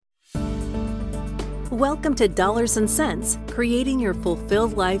Welcome to Dollars and Cents, Creating Your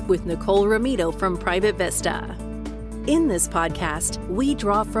Fulfilled Life with Nicole Ramito from Private Vista. In this podcast, we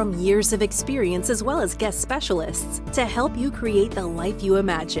draw from years of experience as well as guest specialists to help you create the life you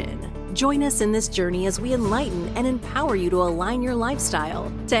imagine. Join us in this journey as we enlighten and empower you to align your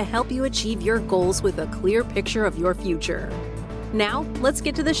lifestyle to help you achieve your goals with a clear picture of your future. Now, let's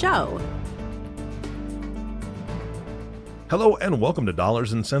get to the show. Hello and welcome to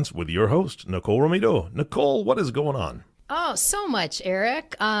Dollars and Cents with your host, Nicole Ramito. Nicole, what is going on? Oh, so much,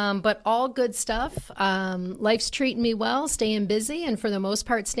 Eric, but all good stuff. Life's treating me well, staying busy, and for the most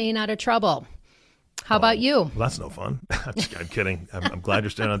part, staying out of trouble. How about you? Well, that's no fun. I'm kidding. I'm glad you're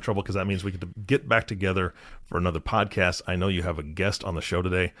staying out of trouble because that means we get back together for another podcast. I know you have a guest on the show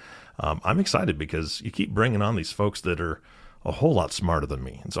today. I'm excited because you keep bringing on these folks that are a whole lot smarter than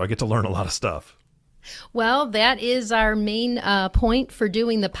me, and so I get to learn a lot of stuff. Well, that is our main point for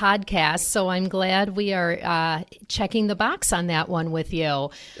doing the podcast, so I'm glad we are checking the box on that one with you. Yeah.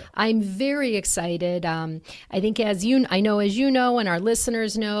 I'm very excited. I think as you know, and our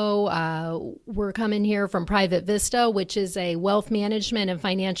listeners know, we're coming here from Private Vista, which is a wealth management and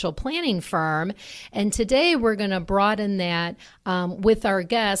financial planning firm, and today we're going to broaden that with our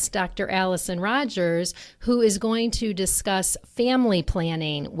guest, Dr. Allison Rodgers, who is going to discuss family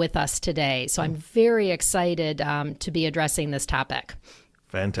planning with us today. So I'm very excited to be addressing this topic.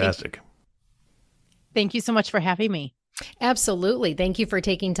 Fantastic. Thank you so much for having me. Absolutely. Thank you for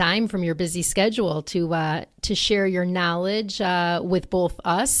taking time from your busy schedule to share your knowledge with both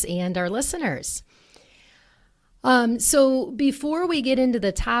us and our listeners. So before we get into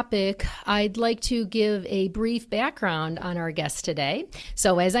the topic, I'd like to give a brief background on our guest today.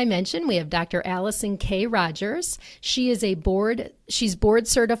 So as I mentioned, we have Dr. Allison K. Rodgers. She's board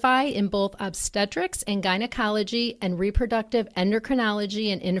certified in both obstetrics and gynecology and reproductive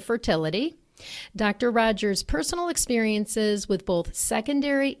endocrinology and infertility. Dr. Rodgers' personal experiences with both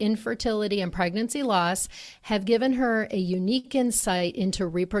secondary infertility and pregnancy loss have given her a unique insight into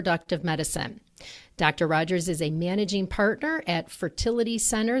reproductive medicine. Dr. Rodgers is a managing partner at Fertility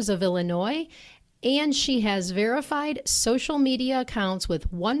Centers of Illinois, and she has verified social media accounts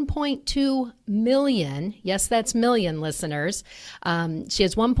with 1.2 million, yes, that's million listeners. She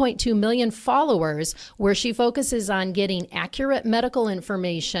has 1.2 million followers where she focuses on getting accurate medical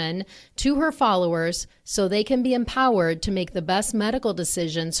information to her followers so they can be empowered to make the best medical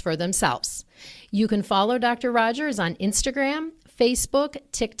decisions for themselves. You can follow Dr. Rodgers on Instagram, Facebook,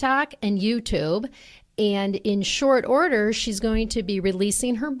 TikTok, and YouTube. And in short order, she's going to be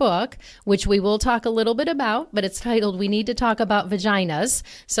releasing her book, which we will talk a little bit about, but it's titled, We Need to Talk About Vaginas.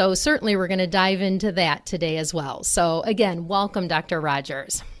 So certainly we're going to dive into that today as well. So again, welcome, Dr.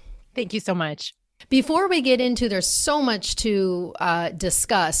 Rodgers. Thank you so much. Before we get into, there's so much to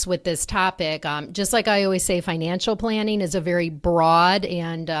discuss with this topic. Just like I always say, financial planning is a very broad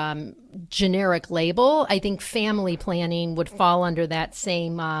and generic label. I think family planning would fall under that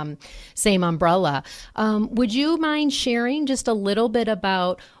same umbrella. Would you mind sharing just a little bit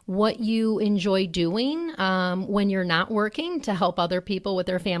about what you enjoy doing when you're not working to help other people with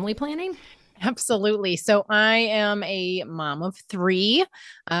their family planning? Absolutely. So I am a mom of three.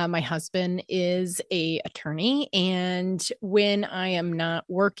 My husband is an attorney. And when I am not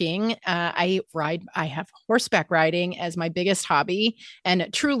working, I ride. I have horseback riding as my biggest hobby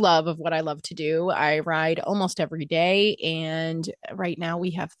and true love of what I love to do. I ride almost every day. And right now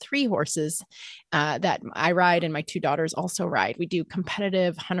we have three horses that I ride and my two daughters also ride. We do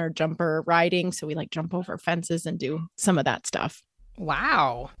competitive hunter jumper riding. So we like jump over fences and do some of that stuff.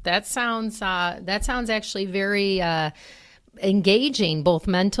 Wow. That sounds actually very engaging, both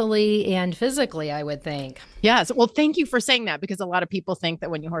mentally and physically, I would think. Yes. Well, thank you for saying that, because a lot of people think that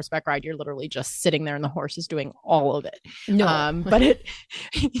when you horseback ride, you're literally just sitting there and the horse is doing all of it. No, but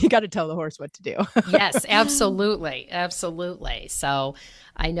you got to tell the horse what to do. Yes, absolutely. Absolutely. So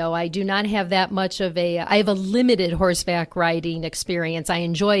I know I do not have that much of I have a limited horseback riding experience. I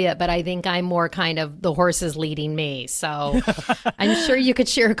enjoy it, but I think I'm more kind of the horses leading me. So I'm sure you could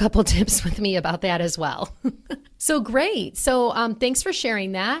share a couple tips with me about that as well. So great. So thanks for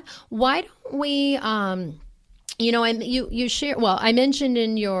sharing that. Why don't we, you share, well, I mentioned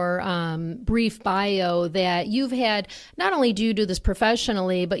in your brief bio that you've had, not only do you do this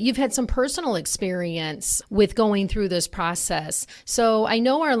professionally, but you've had some personal experience with going through this process. So I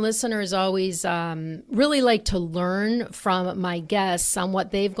know our listeners always really like to learn from my guests on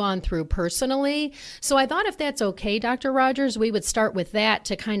what they've gone through personally. So I thought if that's okay, Dr. Rodgers, we would start with that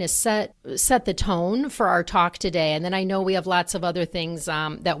to kind of set the tone for our talk today. And then I know we have lots of other things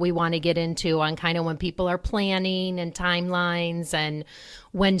that we want to get into on kind of when people are planning planning and timelines and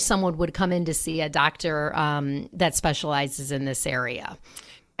when someone would come in to see a doctor that specializes in this area?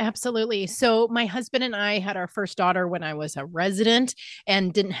 Absolutely. So my husband and I had our first daughter when I was a resident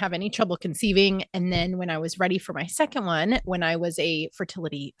and didn't have any trouble conceiving. And then when I was ready for my second one, when I was a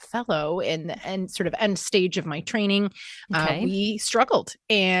fertility fellow in the end, sort of end stage of my training, we struggled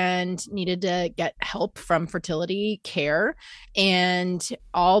and needed to get help from fertility care, and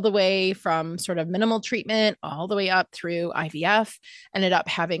all the way from sort of minimal treatment all the way up through IVF. Ended up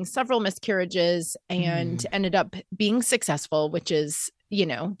having several miscarriages and ended up being successful, which is,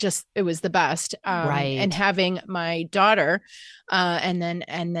 just, it was the best. Right. And having my daughter, and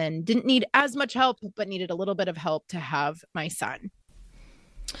then didn't need as much help, but needed a little bit of help to have my son.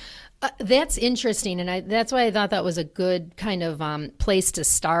 That's interesting. And that's why I thought that was a good kind of place to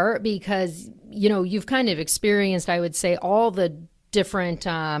start, because, you've kind of experienced, I would say, all the different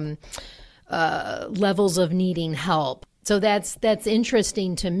levels of needing help. So that's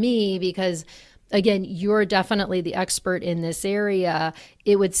interesting to me because, again, you're definitely the expert in this area.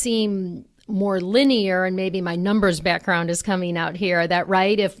 It would seem more linear, and maybe my numbers background is coming out here, that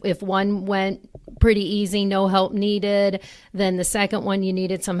right? If one went pretty easy, no help needed, then the second one you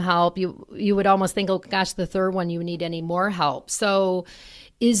needed some help, you would almost think, oh gosh, the third one you need any more help. So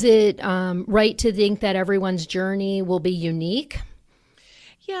is it right to think that everyone's journey will be unique?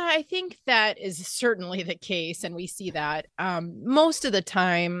 Yeah, I think that is certainly the case. And we see that most of the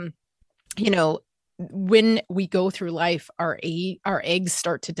time. When we go through life, our eggs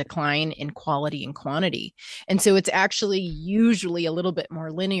start to decline in quality and quantity. And so it's actually usually a little bit more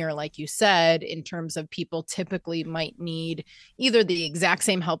linear, like you said, in terms of people typically might need either the exact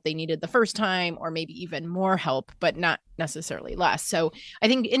same help they needed the first time, or maybe even more help, but not necessarily less. So I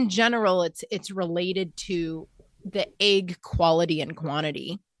think in general, it's related to the egg quality and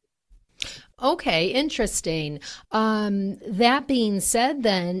quantity. Okay, interesting. That being said,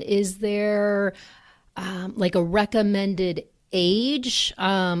 then, is there like a recommended age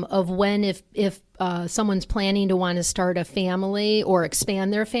of when, if someone's planning to want to start a family or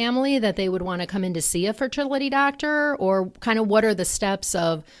expand their family, that they would want to come in to see a fertility doctor? Or kind of what are the steps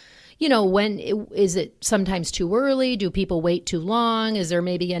of, when is it sometimes too early? Do people wait too long? Is there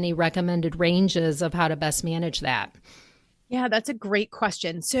maybe any recommended ranges of how to best manage that? Yeah, that's a great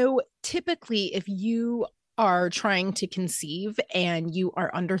question. So typically, if you are trying to conceive and you are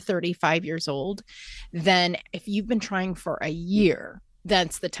under 35 years old, then if you've been trying for a year,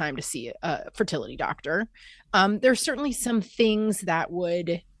 that's the time to see a fertility doctor. There's certainly some things that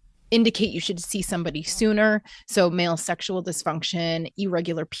would indicate you should see somebody sooner. So male sexual dysfunction,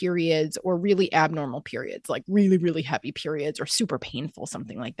 irregular periods, or really abnormal periods, like really, really heavy periods or super painful,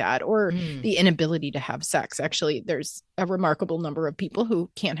 something like that, or the inability to have sex. Actually, there's a remarkable number of people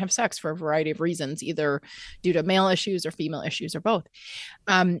who can't have sex for a variety of reasons, either due to male issues or female issues or both.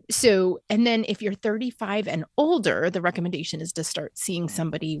 And then if you're 35 and older, the recommendation is to start seeing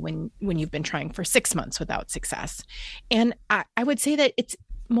somebody when you've been trying for 6 months without success. And I would say that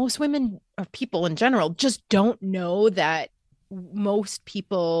most women, or people in general, just don't know that most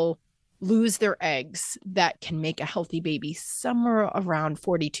people lose their eggs that can make a healthy baby somewhere around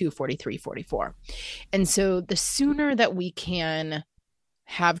 42, 43, 44. And so the sooner that we can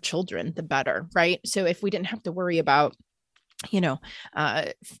have children, the better, right? So if we didn't have to worry about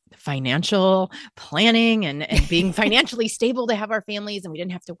financial planning and being financially stable to have our families, and we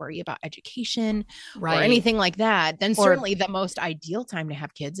didn't have to worry about education or anything like that, then certainly the most ideal time to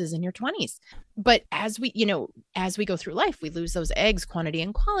have kids is in your 20s. But as we go through life, we lose those eggs, quantity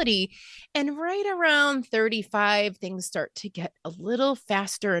and quality. And right around 35, things start to get a little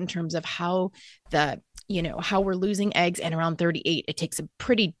faster in terms of how we're losing eggs. And around 38, it takes a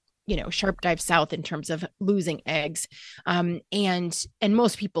pretty sharp dive south in terms of losing eggs. And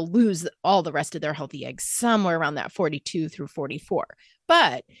most people lose all the rest of their healthy eggs somewhere around that 42 through 44.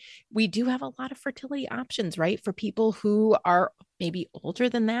 But we do have a lot of fertility options, right? For people who are maybe older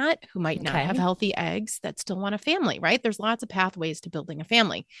than that, who might not have healthy eggs that still want a family, right? There's lots of pathways to building a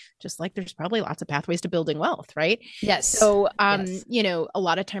family, just like there's probably lots of pathways to building wealth, right? Yes. So, a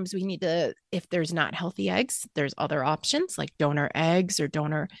lot of times we need to, if there's not healthy eggs, there's other options like donor eggs or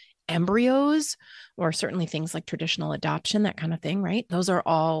donor embryos, or certainly things like traditional adoption, that kind of thing, right? Those are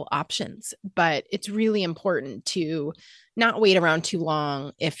all options, but it's really important to not wait around too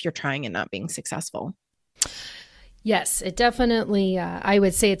long if you're trying and not being successful. Yes, it definitely, I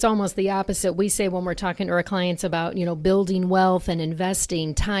would say it's almost the opposite. We say when we're talking to our clients about, building wealth and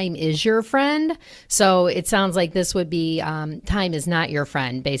investing, time is your friend. So it sounds like this would be, time is not your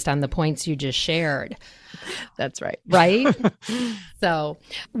friend based on the points you just shared. That's right. Right? So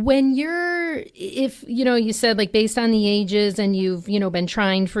when you said like based on the ages and you've, been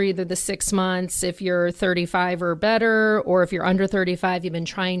trying for either the 6 months, if you're 35 or better, or if you're under 35, you've been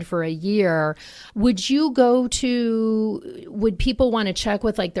trying for a year, would people want to check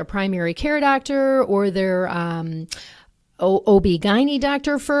with like their primary care doctor or their OB-GYN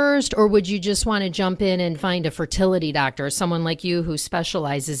doctor first, or would you just want to jump in and find a fertility doctor, someone like you who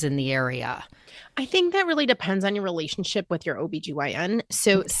specializes in the area? I think that really depends on your relationship with your OB-GYN.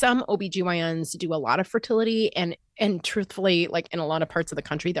 So some OB-GYNs do a lot of fertility and truthfully, like in a lot of parts of the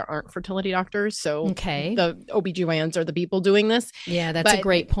country, there aren't fertility doctors. So the OB-GYNs are the people doing this. Yeah, that's a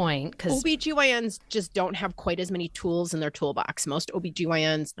great point. Because OB-GYNs just don't have quite as many tools in their toolbox. Most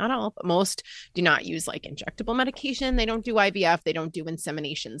OB-GYNs, not all, but most do not use like injectable medication. They don't do IVF. They don't do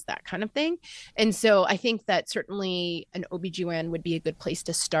inseminations, that kind of thing. And so I think that certainly an OB-GYN would be a good place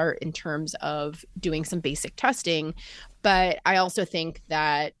to start in terms of doing some basic testing. But I also think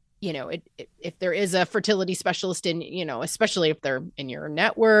that if there is a fertility specialist especially if they're in your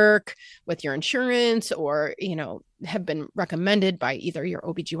network with your insurance or, have been recommended by either your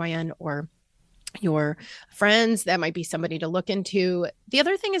OB-GYN or your friends, that might be somebody to look into. The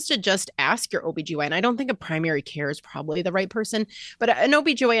other thing is to just ask your OB-GYN. I don't think a primary care is probably the right person, but an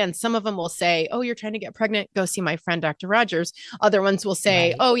OB-GYN, some of them will say, oh, you're trying to get pregnant, go see my friend, Dr. Rodgers. Other ones will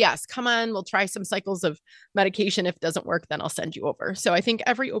say, oh yes, come on, we'll try some cycles of medication. If it doesn't work, then I'll send you over. So I think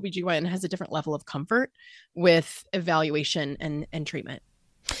every OB-GYN has a different level of comfort with evaluation and treatment.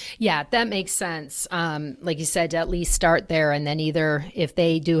 Yeah, that makes sense. Like you said, to at least start there. And then either if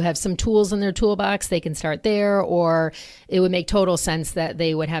they do have some tools in their toolbox, they can start there, or it would make total sense that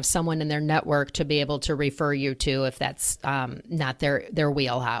they would have someone in their network to be able to refer you to if that's not their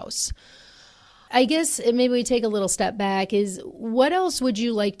wheelhouse. I guess maybe we take a little step back. Is what else would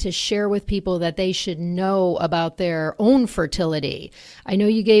you like to share with people that they should know about their own fertility? I know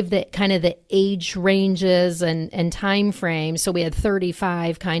you gave the kind of the age ranges and time frame. So we had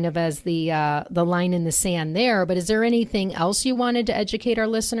 35 kind of as the line in the sand there. But is there anything else you wanted to educate our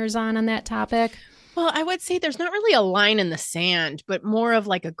listeners on that topic? Well, I would say there's not really a line in the sand, but more of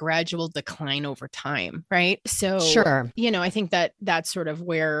like a gradual decline over time, right? So, sure. I think that that's sort of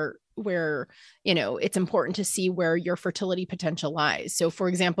where it's important to see where your fertility potential lies. So for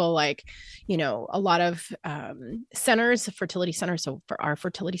example, like, a lot of centers, fertility centers. So for our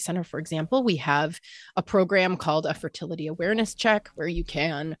fertility center, for example, we have a program called a fertility awareness check where you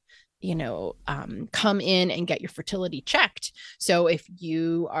can come in and get your fertility checked. So if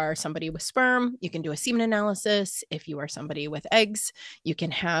you are somebody with sperm, you can do a semen analysis. If you are somebody with eggs, you can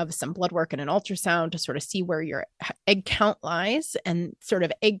have some blood work and an ultrasound to sort of see where your egg count lies, and sort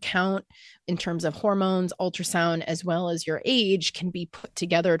of egg count in terms of hormones, ultrasound, as well as your age can be put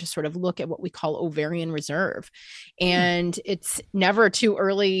together to sort of look at what we call ovarian reserve. And it's never too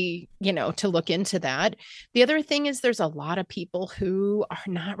early, to look into that. The other thing is there's a lot of people who are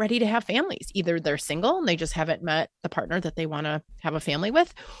not ready to have families. Either they're single and they just haven't met the partner that they want to have a family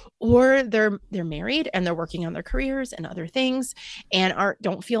with, or they're married and they're working on their careers and other things and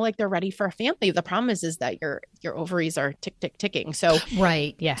don't feel like they're ready for a family. The problem is that your ovaries are ticking. So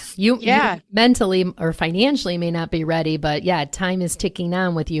right. Yeah. You mentally or financially may not be ready, but time is ticking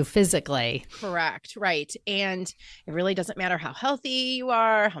on with you physically. Correct. Right. And it really doesn't matter how healthy you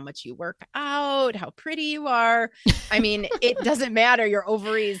are, how much you work out, how pretty you are. I mean, it doesn't matter. Your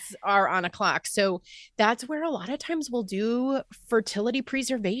ovaries are on a clock. So that's where a lot of times we'll do fertility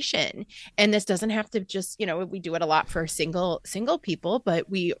preservation. And this doesn't have to just, we do it a lot for single people, but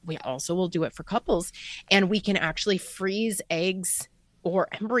we also will do it for couples. And we can actually freeze eggs or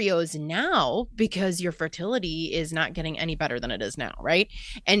embryos now because your fertility is not getting any better than it is now, right?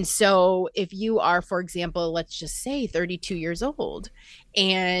 And so if you are, for example, let's just say 32 years old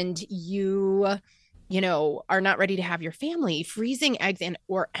and you are not ready to have your family, freezing eggs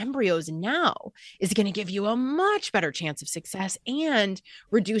or embryos now is going to give you a much better chance of success and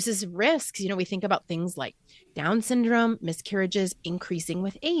reduces risks. We think about things like Down syndrome, miscarriages increasing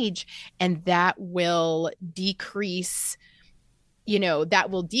with age, and that will decrease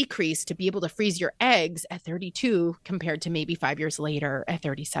to be able to freeze your eggs at 32 compared to maybe 5 years later at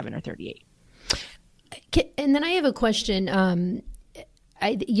 37 or 38. And then I have a question.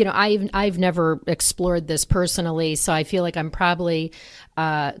 I've never explored this personally, so I feel like I'm probably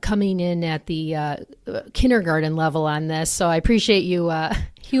coming in at the kindergarten level on this. So I appreciate you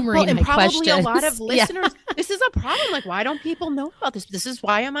humoring my questions. Probably a lot of listeners. This is a problem. Like, why don't people know about this? This is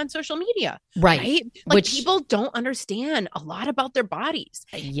why I'm on social media, right? Like, people don't understand a lot about their bodies.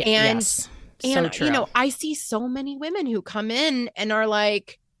 Yes. And so true. I see so many women who come in and are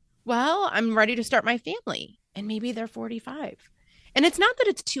like, well, I'm ready to start my family. And maybe they're 45. And it's not that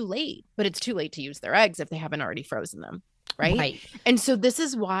it's too late, but it's too late to use their eggs if they haven't already frozen them. Right. And so this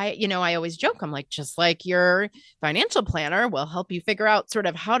is why, I always joke, I'm like, just like your financial planner will help you figure out sort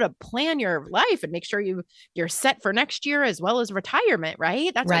of how to plan your life and make sure you're set for next year as well as retirement.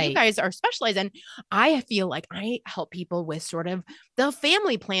 Right. That's what you guys are specialized in. I feel like I help people with sort of the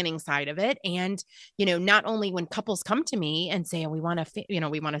family planning side of it. And, not only when couples come to me and say, oh, we want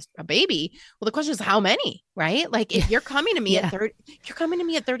a baby. Well, the question is how many, right? Like if you're coming to me at 30, you're coming to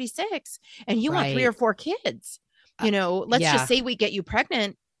me at 36 and you want 3 or 4 kids. Let's just say we get you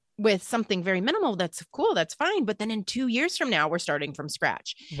pregnant with something very minimal. That's cool. That's fine. But then in 2 years from now, we're starting from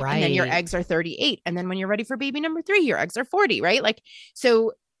scratch. Right. And then your eggs are 38. And then when you're ready for baby number 3, your eggs are 40. Right. Like,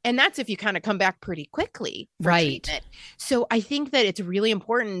 so, and that's if you kind of come back pretty quickly. Right. Treatment. So I think that it's really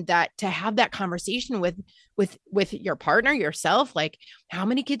important that to have that conversation with your partner, yourself, like how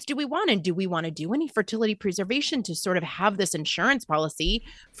many kids do we want? And do we want to do any fertility preservation to sort of have this insurance policy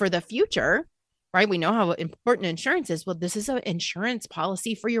for the future? Right. We know how important insurance is. Well, this is an insurance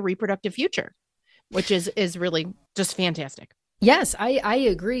policy for your reproductive future, which is really just fantastic. Yes, I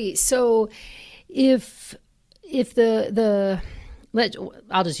agree. So if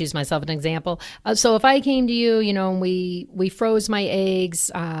I'll just use myself as an example. So if I came to you, and we froze my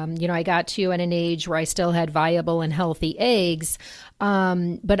eggs, I got to you at an age where I still had viable and healthy eggs.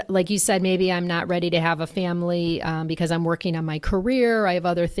 But like you said, maybe I'm not ready to have a family because I'm working on my career. I have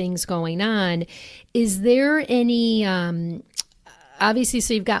other things going on. Is there any, obviously,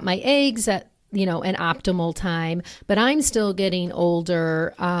 so you've got my eggs at, an optimal time, but I'm still getting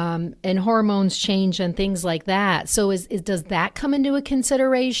older and hormones change and things like that. So does that come into a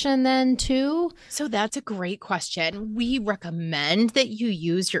consideration then too? So that's a great question. We recommend that you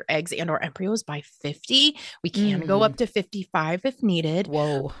use your eggs and or embryos by 50. We can go up to 55 if needed.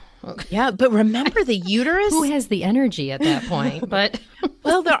 Whoa. Okay. Yeah, but remember the uterus. Who has the energy at that point? But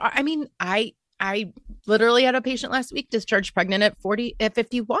well, I literally had a patient last week discharged pregnant at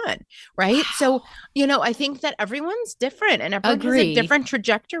 51. Right. Wow. So, I think that everyone's different and everyone has a different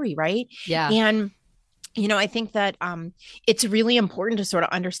trajectory. Right. Yeah. And, I think that it's really important to sort of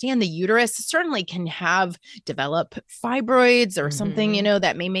understand the uterus certainly can develop fibroids or something,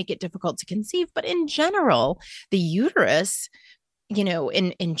 that may make it difficult to conceive. But in general, the uterus,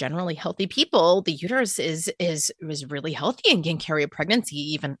 in generally healthy people, the uterus is really healthy and can carry a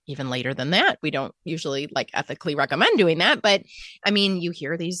pregnancy even later than that. We don't usually ethically recommend doing that, but I mean, you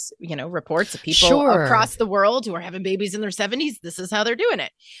hear these, reports of people across the world who are having babies in their 70s. This is how they're doing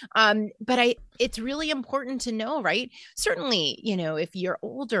it. But it's really important to know, right? Certainly, if you're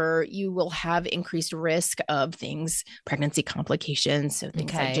older, you will have increased risk of pregnancy complications. So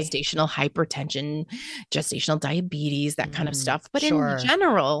things like gestational hypertension, gestational diabetes, that kind of stuff. But in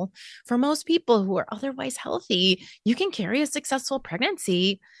general, for most people who are otherwise healthy, you can carry a successful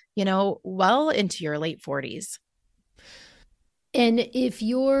pregnancy, well into your late 40s. And if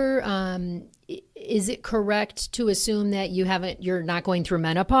you're, is it correct to assume that you're not going through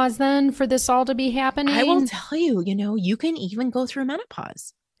menopause then for this all to be happening? I will tell you, you can even go through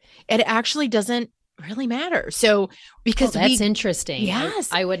menopause. It actually doesn't really matter. So because that's interesting. Yes.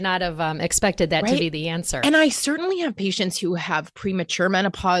 I would not have expected that to be the answer. And I certainly have patients who have premature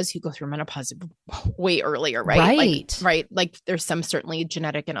menopause, who go through menopause way earlier, right? Right. Like there's some certainly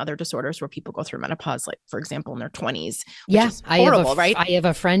genetic and other disorders where people go through menopause, like for example, in their 20s. Yes. Horrible, right? I have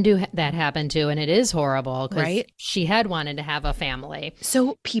a friend who that happened to, and it is horrible because she had wanted to have a family.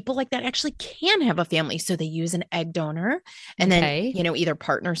 So people like that actually can have a family. So they use an egg donor and then, either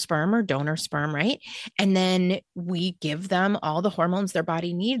partner sperm or donor sperm, right? And then we give them all the hormones their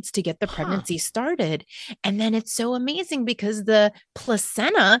body needs to get the pregnancy started. And then it's so amazing because the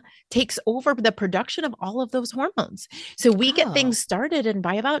placenta takes over the production of all of those hormones. So we get things started, and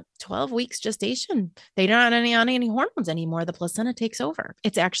by about 12 weeks gestation, they don't on any hormones anymore. The placenta takes over.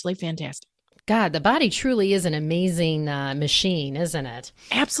 It's actually fantastic. God, the body truly is an amazing machine, isn't it?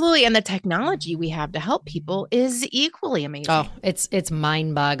 Absolutely. And the technology we have to help people is equally amazing. Oh, it's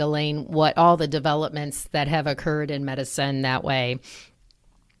mind-boggling what all the developments that have occurred in medicine that way.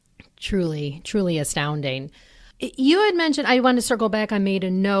 Truly, truly astounding. You had mentioned, I want to circle back, I made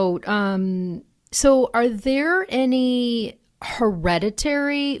a note. So are there any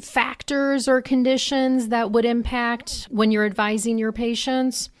hereditary factors or conditions that would impact when you're advising your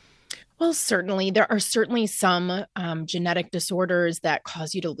patients? Well, certainly. There are certainly some genetic disorders that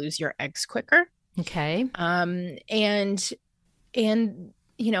cause you to lose your eggs quicker. Okay. And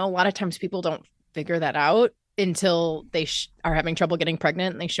a lot of times people don't figure that out until they are having trouble getting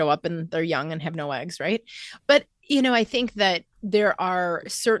pregnant and they show up and they're young and have no eggs, right? But, I think that there are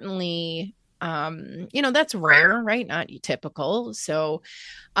certainly, that's rare, right? Not typical. So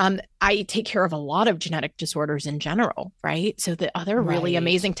I take care of a lot of genetic disorders in general, right? So the other really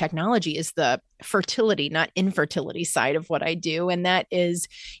amazing technology is the fertility, not infertility side of what I do. And that is,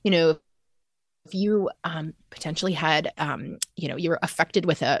 if you potentially had, you're affected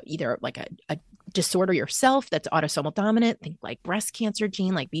with either like a disorder yourself that's autosomal dominant, think like breast cancer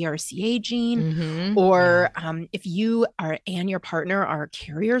gene, like BRCA gene, or if you are and your partner are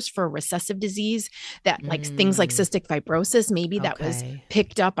carriers for recessive disease that like things like cystic fibrosis, maybe that was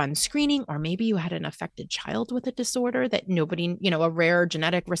picked up on screening, or maybe you had an affected child with a disorder that nobody, a rare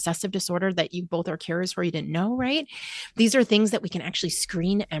genetic recessive disorder that you both are carriers for, you didn't know, right? These are things that we can actually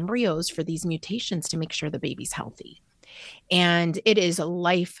screen embryos for these mutations to make sure the baby's healthy. And it is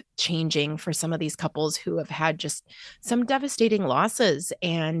life-changing for some of these couples who have had just some devastating losses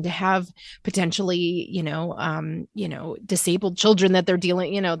and have potentially, disabled children that they're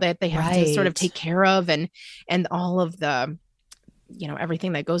dealing, that they have to sort of take care of, and all of the,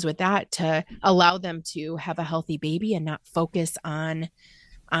 everything that goes with that, to allow them to have a healthy baby and not focus on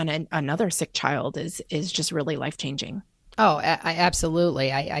another sick child is just really life-changing. Oh,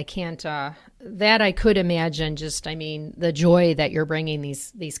 absolutely. I can't, that I could imagine the joy that you're bringing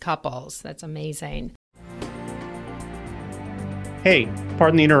these couples. That's amazing. Hey,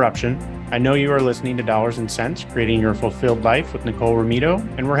 pardon the interruption. I know you are listening to Dollars and Cents, Creating Your Fulfilled Life with Nicole Romito,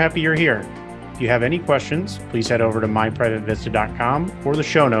 and we're happy you're here. If you have any questions, please head over to myprivatevista.com or the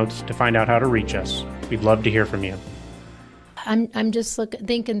show notes to find out how to reach us. We'd love to hear from you. I'm just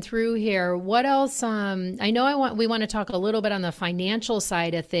thinking through here. What else? I know we want to talk a little bit on the financial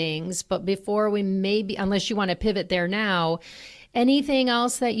side of things, but before we unless you want to pivot there now, anything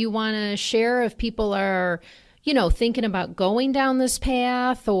else that you want to share if people are, thinking about going down this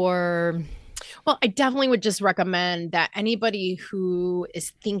path or? Well, I definitely would just recommend that anybody who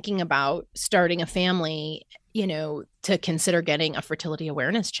is thinking about starting a family, to consider getting a fertility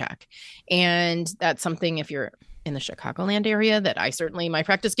awareness check. And that's something, if you're in the Chicagoland area, that my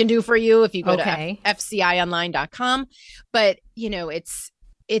practice can do for you if you go to fcionline.com. But,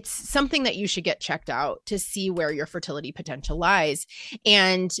 it's something that you should get checked out to see where your fertility potential lies.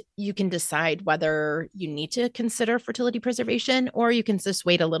 And you can decide whether you need to consider fertility preservation or you can just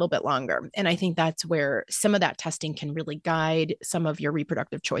wait a little bit longer. And I think that's where some of that testing can really guide some of your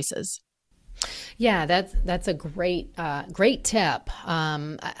reproductive choices. Yeah, that's a great tip.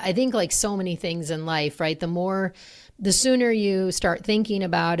 I think like so many things in life, right? The sooner you start thinking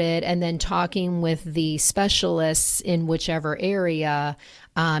about it and then talking with the specialists in whichever area,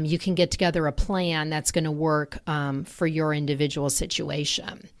 you can get together a plan that's going to work for your individual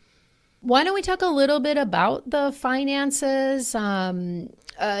situation. Why don't we talk a little bit about the finances?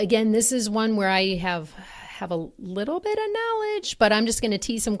 Again, this is one where I have a little bit of knowledge, but I'm just going to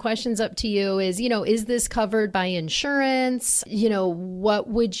tee some questions up to you is this covered by insurance? What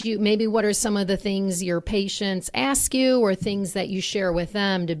are some of the things your patients ask you or things that you share with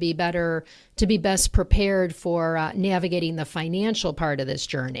them to be best prepared for navigating the financial part of this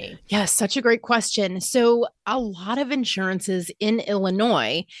journey? Yes, such a great question. So a lot of insurances in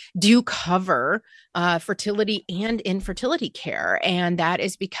Illinois do cover fertility and infertility care. And that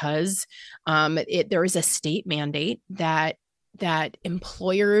is because there is a state mandate that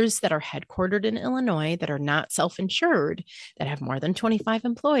employers that are headquartered in Illinois that are not self-insured, that have more than 25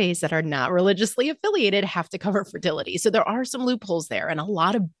 employees, that are not religiously affiliated, have to cover fertility. So there are some loopholes there. And a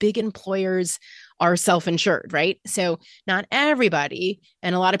lot of big employers are self-insured, right? So not everybody,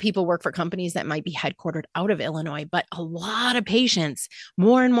 and a lot of people work for companies that might be headquartered out of Illinois, but a lot of patients,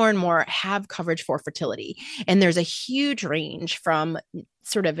 more and more and more, have coverage for fertility. And there's a huge range from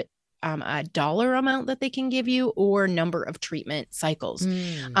sort of a dollar amount that they can give you or number of treatment cycles.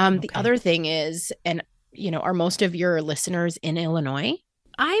 The other thing is, and are most of your listeners in Illinois?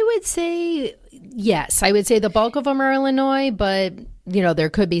 I would say yes. I would say the bulk of them are Illinois, but there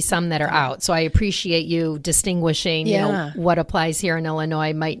could be some that are out. So I appreciate you distinguishing, what applies here in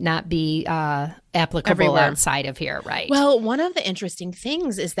Illinois might not be applicable everywhere outside of here, right? Well, one of the interesting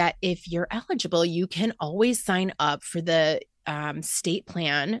things is that if you're eligible, you can always sign up for the state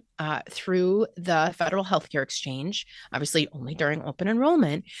plan through the Federal Healthcare Exchange, obviously only during open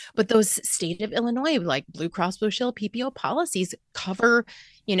enrollment. But those state of Illinois, like Blue Cross Blue Shield PPO policies, cover,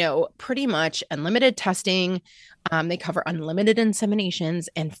 pretty much unlimited testing. They cover unlimited inseminations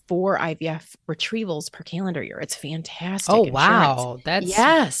and 4 IVF retrievals per calendar year. It's fantastic. Oh, insurance. wow.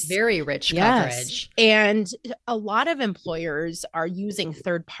 That's very rich coverage. And a lot of employers are using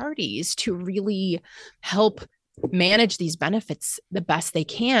third parties to really help manage these benefits the best they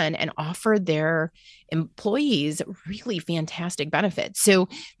can and offer their employees really fantastic benefits. So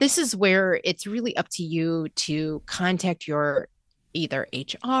this is where it's really up to you to contact your either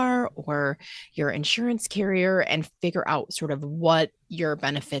HR or your insurance carrier and figure out sort of what your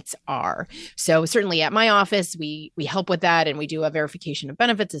benefits are. So certainly at my office, we help with that, and we do a verification of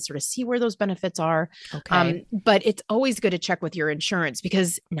benefits to sort of see where those benefits are. Okay. But it's always good to check with your insurance,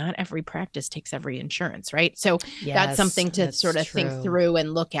 because not every practice takes every insurance, right? So that's something to sort of think through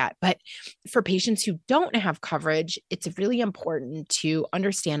and look at. But for patients who don't have coverage, it's really important to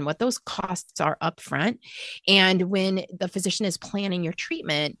understand what those costs are up front. And when the physician is planning your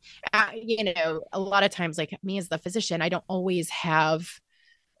treatment, a lot of times, like me as the physician, I don't always have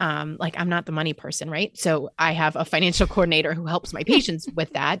like, I'm not the money person, right? So I have a financial coordinator who helps my patients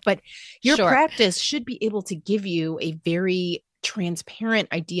with that, but your practice should be able to give you a very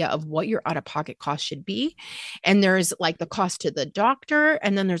transparent idea of what your out-of-pocket cost should be. And there's like the cost to the doctor,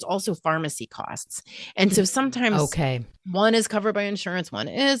 and then there's also pharmacy costs. And so sometimes one is covered by insurance, one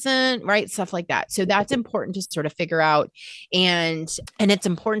isn't, right? Stuff like that. So that's important to sort of figure out. And it's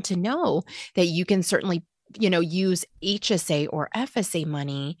important to know that you can certainly use HSA or FSA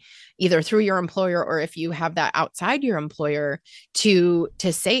money either through your employer, or if you have that outside your employer, to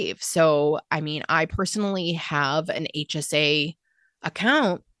save. So, I mean, I personally have an HSA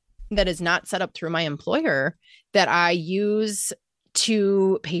account that is not set up through my employer that I use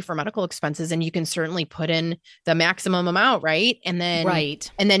to pay for medical expenses. And you can certainly put in the maximum amount, right? And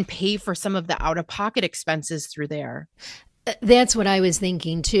then pay for some of the out-of-pocket expenses through there. That's what I was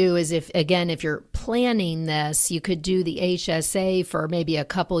thinking too, is if you're planning this, you could do the HSA for maybe a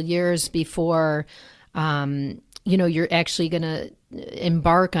couple years before, you're actually going to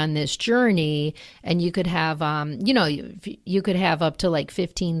embark on this journey, and you could have, you could have up to like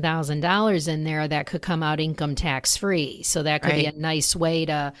 $15,000 in there that could come out income tax free. So that could be a nice way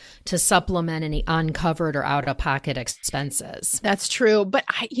to supplement any uncovered or out of pocket expenses. That's true. But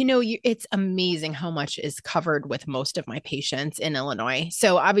it's amazing how much is covered with most of my patients in Illinois.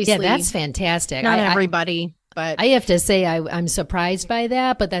 So obviously, yeah, that's fantastic. Not everybody. But I have to say, I'm surprised by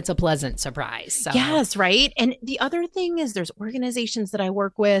that, but that's a pleasant surprise. So. Yes, right. And the other thing is there's organizations that I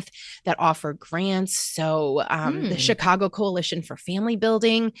work with that offer grants. So the Chicago Coalition for Family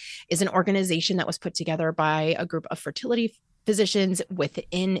Building is an organization that was put together by a group of fertility physicians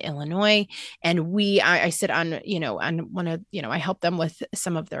within Illinois. And I sit on one of, I help them with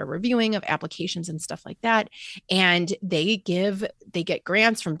some of their reviewing of applications and stuff like that. And they get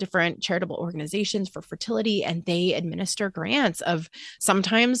grants from different charitable organizations for fertility, and they administer grants of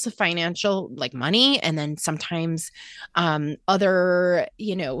sometimes financial, like money, and then sometimes other,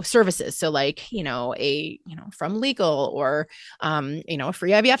 services. So like, from legal or, a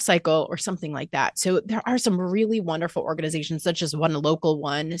free IVF cycle or something like that. So there are some really wonderful organizations, such as one local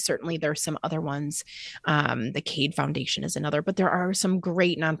one. Certainly there's some other ones. The Cade Foundation is another, but there are some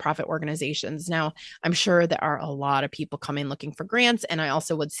great nonprofit organizations. Now, I'm sure there are a lot of people coming looking for grants. And I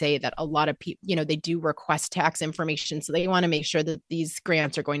also would say that a lot of people, they do request tax information. So they want to make sure that these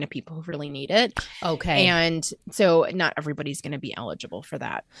grants are going to people who really need it. Okay. And so not everybody's going to be eligible for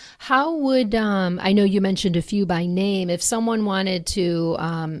that. How would, I know you mentioned a few by name, if someone wanted to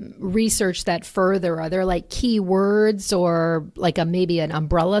research that further, are there like keywords or like maybe an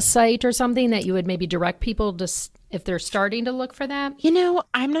umbrella site or something that you would maybe direct people to if they're starting to look for that?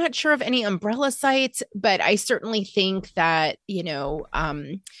 I'm not sure of any umbrella sites, but I certainly think that,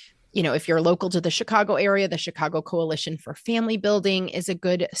 if you're local to the Chicago area, the Chicago Coalition for Family Building is a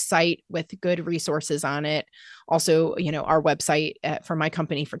good site with good resources on it. Also, our website for my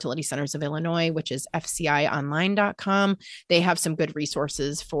company, Fertility Centers of Illinois, which is fcionline.com. They have some good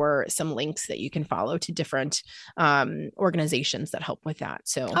resources for some links that you can follow to different organizations that help with that.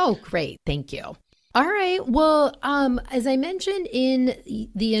 So, oh, great. Thank you. All right. Well, as I mentioned in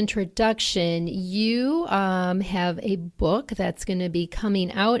the introduction, you have a book that's going to be coming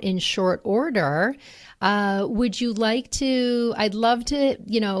out in short order. Would you like to, I'd love to,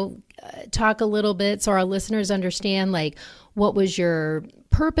 talk a little bit so our listeners understand, like, what was your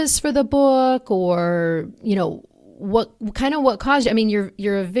purpose for the book, or, what caused you? I mean,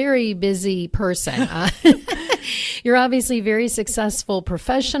 you're a very busy person. You're obviously very successful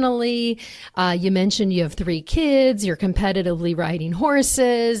professionally. You mentioned you have 3 kids. You're competitively riding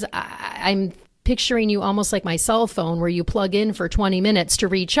horses. I'm picturing you almost like my cell phone, where you plug in for 20 minutes to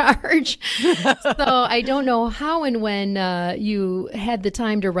recharge. So I don't know how and when you had the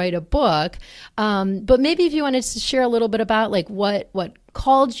time to write a book. But maybe if you wanted to share a little bit about like what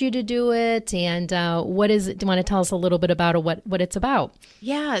called you to do it, and what is it? Do you want to tell us a little bit about what it's about?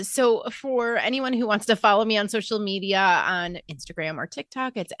 Yeah. So for anyone who wants to follow me on social media on Instagram or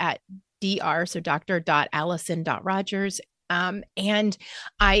TikTok, it's at Dr. So Dr.Allison.Rodgers. And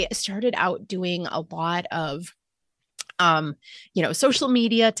I started out doing a lot of social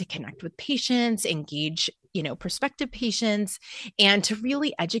media to connect with patients, engage, prospective patients, and to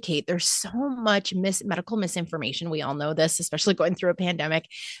really educate. There's so much medical misinformation. We all know this, especially going through a pandemic.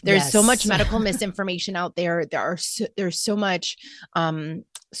 There's so much medical misinformation out there. There's so much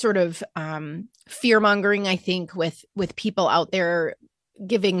fear mongering, I think, with people out there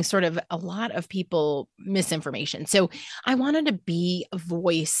giving sort of a lot of people misinformation. So I wanted to be a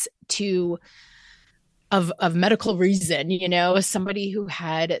voice of medical reason, somebody who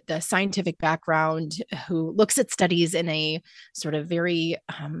had the scientific background, who looks at studies in a sort of very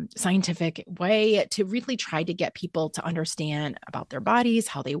scientific way to really try to get people to understand about their bodies,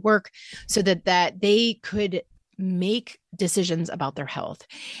 how they work, so that they could make decisions about their health.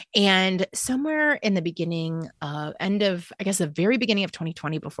 And somewhere in the beginning, the very beginning of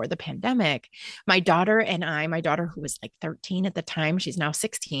 2020, before the pandemic, my daughter who was like 13 at the time, she's now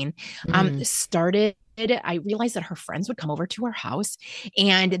 16, I realized that her friends would come over to our house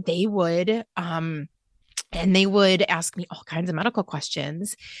and they would ask me all kinds of medical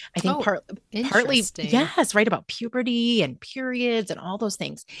questions. I think partly, yes, right, about puberty and periods and all those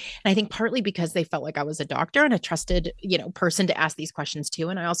things. And I think partly because they felt like I was a doctor and a trusted, person to ask these questions to.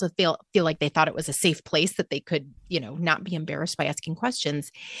 And I also feel like they thought it was a safe place that they could, not be embarrassed by asking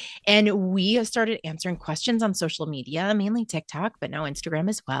questions. And we started answering questions on social media, mainly TikTok, but now Instagram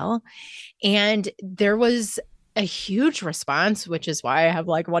as well. And there was a huge response, which is why I have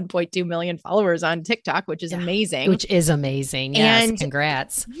like 1.2 million followers on TikTok, which is amazing. Which is amazing. Yes, and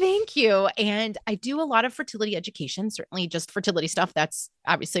congrats. Thank you. And I do a lot of fertility education, certainly just fertility stuff. That's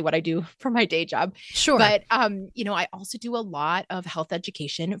obviously what I do for my day job. Sure. But, I also do a lot of health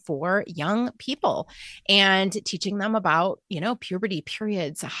education for young people and teaching them about, puberty,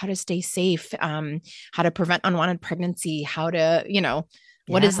 periods, how to stay safe, how to prevent unwanted pregnancy, how to,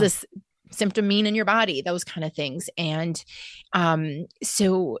 what is this symptom mean in your body, those kind of things. And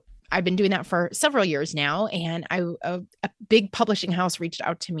so I've been doing that for several years now. And a big publishing house reached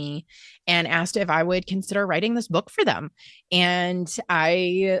out to me and asked if I would consider writing this book for them. And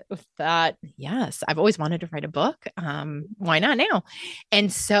I thought, yes, I've always wanted to write a book. Why not now?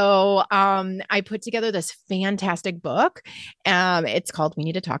 And so I put together this fantastic book. It's called We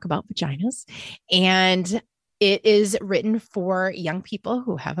Need to Talk About Vaginas. And it is written for young people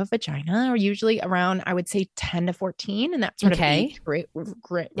who have a vagina, or usually around, I would say, 10 to 14. And that's sort of age range.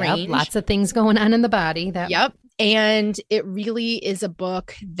 Lots of things going on in the body. Yep. And it really is a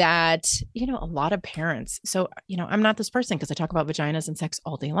book that, a lot of parents. So, I'm not this person because I talk about vaginas and sex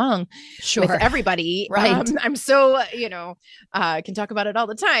all day long with everybody. Right. I'm so, can talk about it all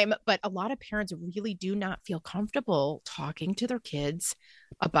the time. But a lot of parents really do not feel comfortable talking to their kids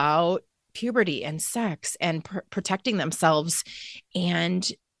about puberty and sex and protecting themselves,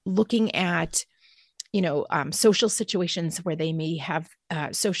 and looking at, social situations where they may have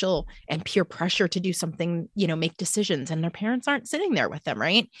social and peer pressure to do something, make decisions, and their parents aren't sitting there with them.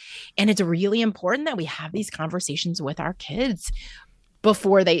 Right. And it's really important that we have these conversations with our kids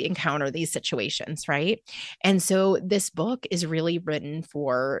before they encounter these situations. Right. And so this book is really written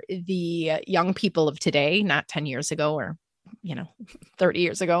for the young people of today, not 10 years ago or 30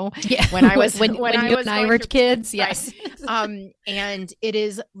 years ago, when I was when I were kids. Yes. Right. And it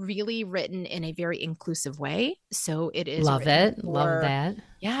is really written in a very inclusive way. So it is love that.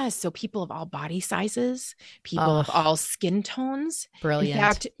 Yeah. So people of all body sizes, people of all skin tones. Brilliant. In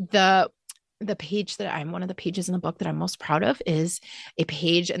fact, the page one of the pages in the book that I'm most proud of is a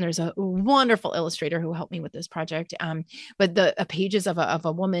page, and there's a wonderful illustrator who helped me with this project. But a page is of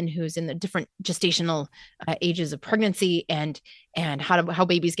a woman who's in the different gestational ages of pregnancy and how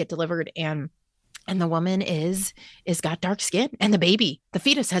babies get delivered. And the woman is got dark skin, and the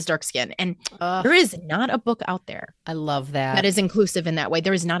fetus has dark skin. And there is not a book out there. I love that is inclusive in that way.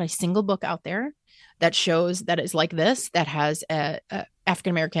 There is not a single book out there that shows that is like this, that has a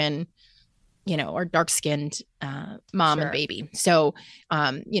African-American, or dark-skinned mom and baby. So,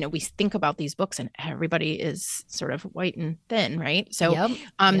 we think about these books and everybody is sort of white and thin, right? So,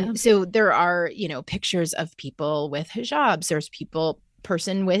 so there are, pictures of people with hijabs. There's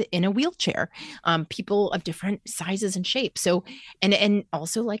person in a wheelchair, people of different sizes and shapes. So, and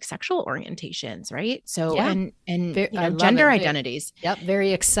also like sexual orientations, right? So, and gender identities. Yep.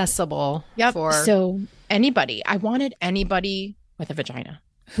 Very accessible. Yep. So I wanted anybody with a vagina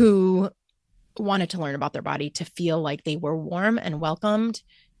who wanted to learn about their body to feel like they were warm and welcomed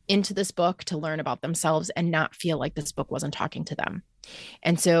into this book to learn about themselves and not feel like this book wasn't talking to them.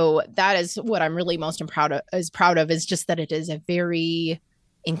 And so that is what I'm really most proud of is just that it is a very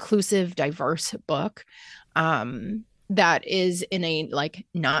inclusive, diverse book that is in a like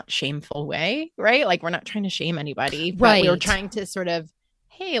not shameful way, right? Like we're not trying to shame anybody, but right. we're trying to sort of,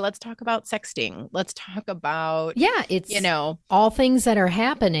 hey, let's talk about sexting. Let's talk about, it's, all things that are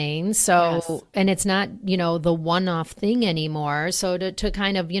happening. So, yes. And it's not, the one-off thing anymore. So to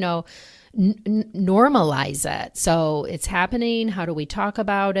kind of, normalize it. So it's happening. How do we talk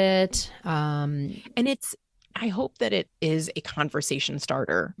about it? And I hope that it is a conversation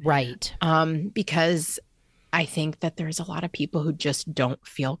starter. Right. Because I think that there's a lot of people who just don't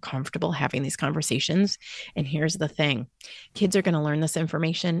feel comfortable having these conversations. And here's the thing. Kids are going to learn this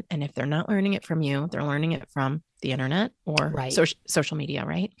information. And if they're not learning it from you, they're learning it from the internet or social media,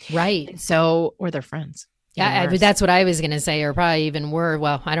 right? Right. And so, or their friends. Yeah, that's what I was going to say, or probably even worse.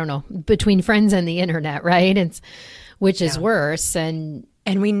 Well, I don't know, between friends and the internet, right? Which is worse. And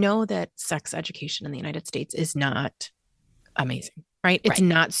we know that sex education in the United States is not amazing, right? It's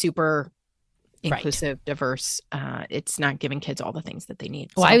not super inclusive, diverse. It's not giving kids all the things that they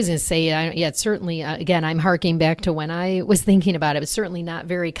need. Well, I was going to say, it's certainly, again, I'm harking back to when I was thinking about it. It's certainly not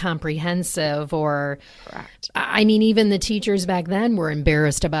very comprehensive or, correct. I mean, even the teachers back then were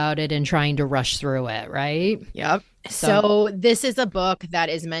embarrassed about it and trying to rush through it, right? Yep. So this is a book that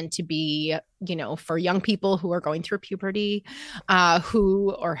is meant to be, for young people who are going through puberty,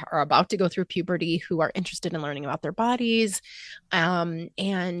 who are about to go through puberty, who are interested in learning about their bodies. I'm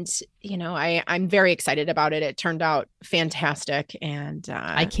very excited about it. It turned out fantastic. And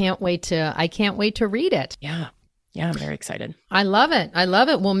I can't wait to read it. Yeah, I'm very excited. I love it.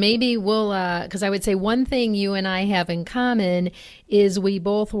 Well, maybe we'll, because I would say one thing you and I have in common is we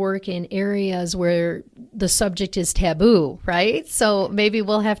both work in areas where the subject is taboo, right? So maybe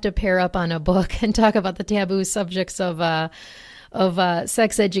we'll have to pair up on a book and talk about the taboo subjects of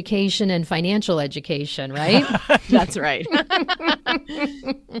sex education and financial education, right? That's right.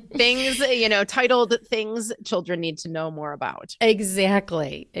 Things, titled Things Children Need to Know More About.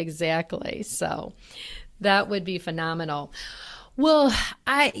 Exactly. So that would be phenomenal. Well,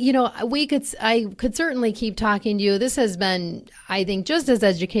 I could certainly keep talking to you. This has been, I think, just as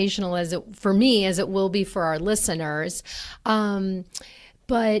educational for me as it will be for our listeners.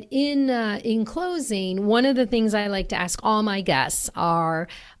 But in closing, one of the things I like to ask all my guests are,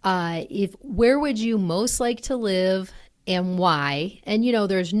 where would you most like to live and why? And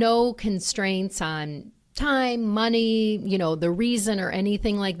there's no constraints on time, money, the reason or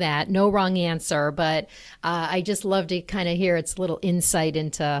anything like that. No wrong answer, but I just love to kind of hear its little insight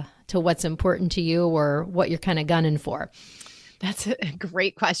into what's important to you or what you're kind of gunning for. That's a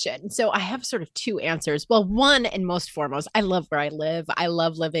great question. So I have sort of two answers. Well, one and most foremost, I love where I live. I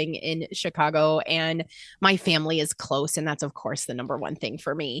love living in Chicago and my family is close. And that's, of course, the number one thing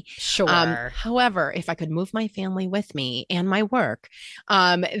for me. Sure. However, if I could move my family with me and my work,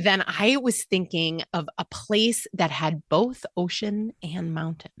 then I was thinking of a place that had both ocean and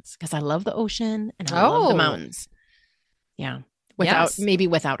mountains because I love the ocean and I love the mountains. Yeah. Maybe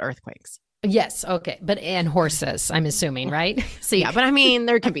without earthquakes. Yes. Okay. And horses, I'm assuming, right? So yeah, but I mean,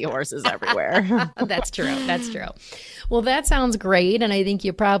 there can be horses everywhere. That's true. Well, that sounds great. And I think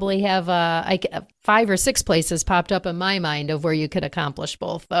you probably have 5 or 6 places popped up in my mind of where you could accomplish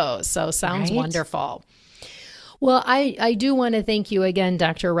both those. So sounds wonderful. Well, I do want to thank you again,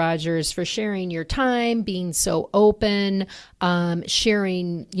 Dr. Rodgers, for sharing your time, being so open,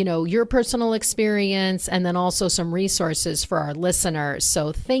 sharing, your personal experience, and then also some resources for our listeners.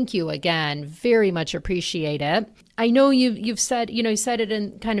 So thank you again. Very much appreciate it. I know you've said, you said it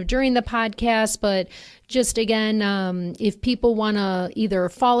in kind of during the podcast, but just again, if people want to either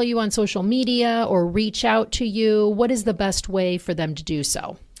follow you on social media or reach out to you, what is the best way for them to do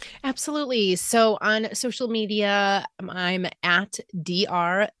so? Absolutely. So on social media, I'm at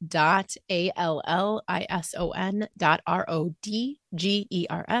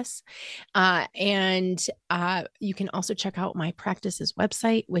dr.allison.rodgers. And you can also check out my practice's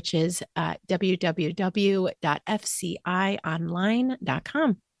website, which is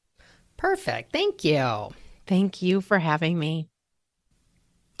www.fcionline.com. Perfect. Thank you. Thank you for having me.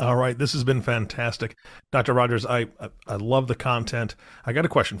 All right. This has been fantastic. Dr. Rodgers, I love the content. I got a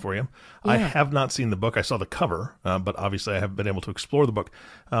question for you. Yeah. I have not seen the book. I saw the cover, but obviously I haven't been able to explore the book.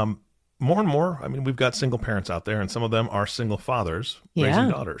 more and more, I mean, we've got single parents out there, and some of them are single fathers raising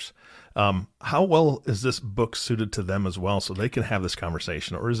daughters. How well is this book suited to them as well, so they can have this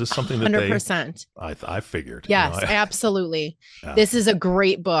conversation, or is this something that 100%. I figured. Yes, absolutely. Yeah. This is a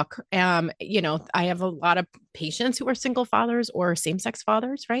great book. I have a lot of patients who are single fathers or same-sex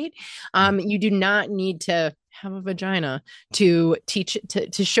fathers, right? You do not need to have a vagina to teach,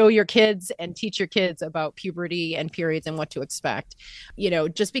 to show your kids and teach your kids about puberty and periods and what to expect.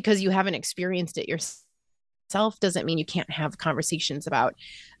 Just because you haven't experienced it yourself doesn't mean you can't have conversations about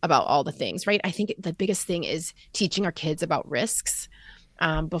all the things, right? I think the biggest thing is teaching our kids about risks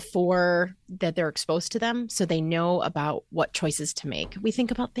before that they're exposed to them, so they know about what choices to make. We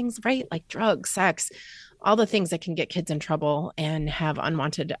think about things, right? Like drugs, sex, all the things that can get kids in trouble and have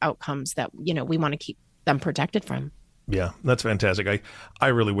unwanted outcomes that, we want to keep them protected from. Yeah, that's fantastic. I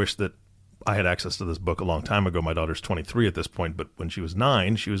really wish that I had access to this book a long time ago. My daughter's 23 at this point, but when she was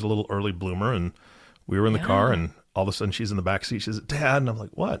 9, she was a little early bloomer, and we were in the car, and all of a sudden she's in the back seat. She says, "Dad," and I'm like,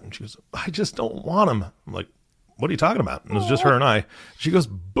 "What?" And she goes, "I just don't want him." I'm like, "What are you talking about?" And it was just her and I. She goes,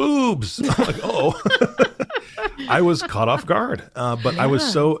 "Boobs." I'm like, "Oh." I was caught off guard, but I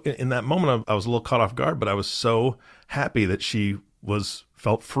was so, in that moment, I was a little caught off guard, but I was so happy that she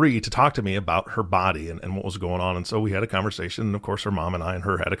felt free to talk to me about her body and what was going on. And so we had a conversation, and of course her mom and I and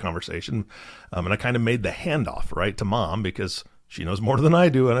her had a conversation. And I kind of made the handoff right to Mom, because she knows more than I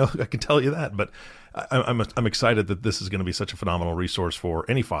do. And I can tell you that, but I'm excited that this is going to be such a phenomenal resource for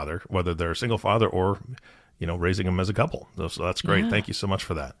any father, whether they're a single father or, raising them as a couple. So that's great. Thank you so much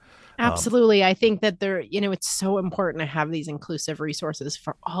for that. Absolutely. I think that it's so important to have these inclusive resources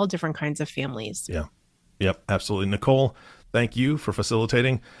for all different kinds of families. Yeah. Yep. Absolutely. Nicole, thank you for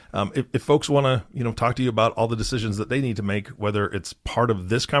facilitating. If folks want to, talk to you about all the decisions that they need to make, whether it's part of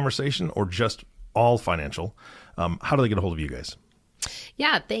this conversation or just all financial, how do they get a hold of you guys?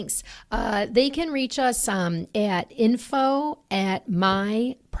 Yeah, thanks. They can reach us at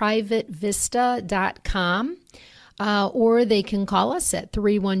info@myprivatevista.com, or they can call us at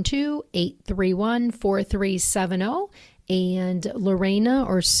 312-831-4370. And Lorena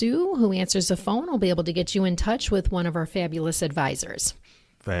or Sue, who answers the phone, will be able to get you in touch with one of our fabulous advisors.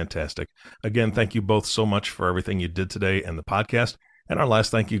 Fantastic. Again, thank you both so much for everything you did today and the podcast. And our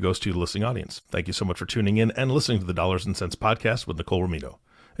last thank you goes to the listening audience. Thank you so much for tuning in and listening to the Dollars and Cents podcast with Nicole Romito.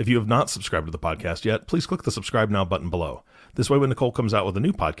 If you have not subscribed to the podcast yet, please click the subscribe now button below. This way, when Nicole comes out with a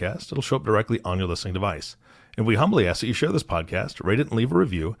new podcast, it'll show up directly on your listening device. And we humbly ask that you share this podcast, rate it, and leave a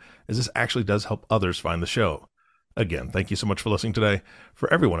review, as this actually does help others find the show. Again, thank you so much for listening today.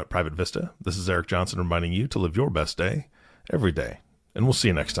 For everyone at Private Vista, this is Eric Johnson reminding you to live your best day every day. And we'll see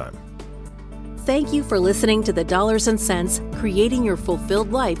you next time. Thank you for listening to the Dollars and Cents, Creating Your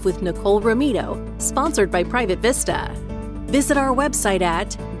Fulfilled Life with Nicole Romito, sponsored by Private Vista. Visit our website at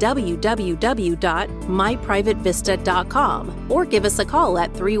www.myprivatevista.com or give us a call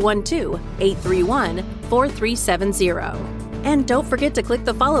at 312-831-4370. And don't forget to click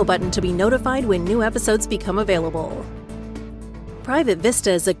the follow button to be notified when new episodes become available. Private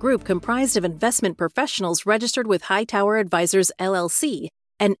Vista is a group comprised of investment professionals registered with Hightower Advisors, LLC,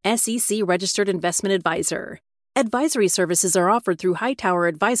 an SEC-registered investment advisor. Advisory services are offered through Hightower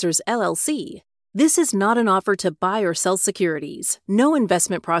Advisors, LLC. This is not an offer to buy or sell securities. No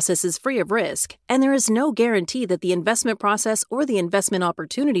investment process is free of risk, and there is no guarantee that the investment process or the investment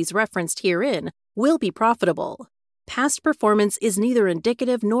opportunities referenced herein will be profitable. Past performance is neither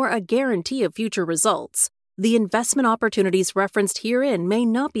indicative nor a guarantee of future results. The investment opportunities referenced herein may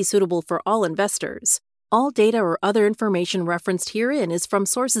not be suitable for all investors. All data or other information referenced herein is from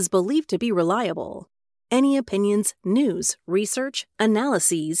sources believed to be reliable. Any opinions, news, research,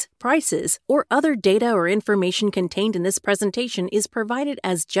 analyses, prices, or other data or information contained in this presentation is provided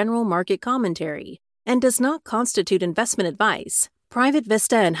as general market commentary and does not constitute investment advice. Private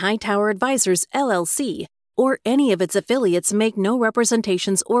Vista and Hightower Advisors, LLC, or any of its affiliates make no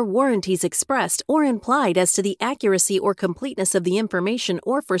representations or warranties expressed or implied as to the accuracy or completeness of the information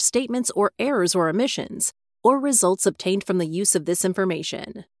or for statements or errors or omissions, or results obtained from the use of this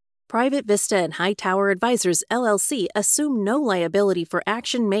information. Private Vista and Hightower Advisors, LLC assume no liability for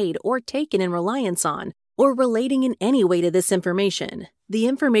action made or taken in reliance on or relating in any way to this information. The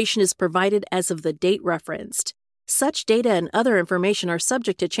information is provided as of the date referenced. Such data and other information are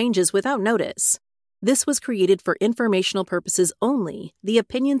subject to changes without notice. This was created for informational purposes only. The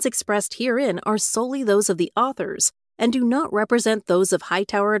opinions expressed herein are solely those of the authors and do not represent those of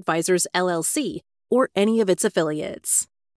Hightower Advisors, LLC, or any of its affiliates.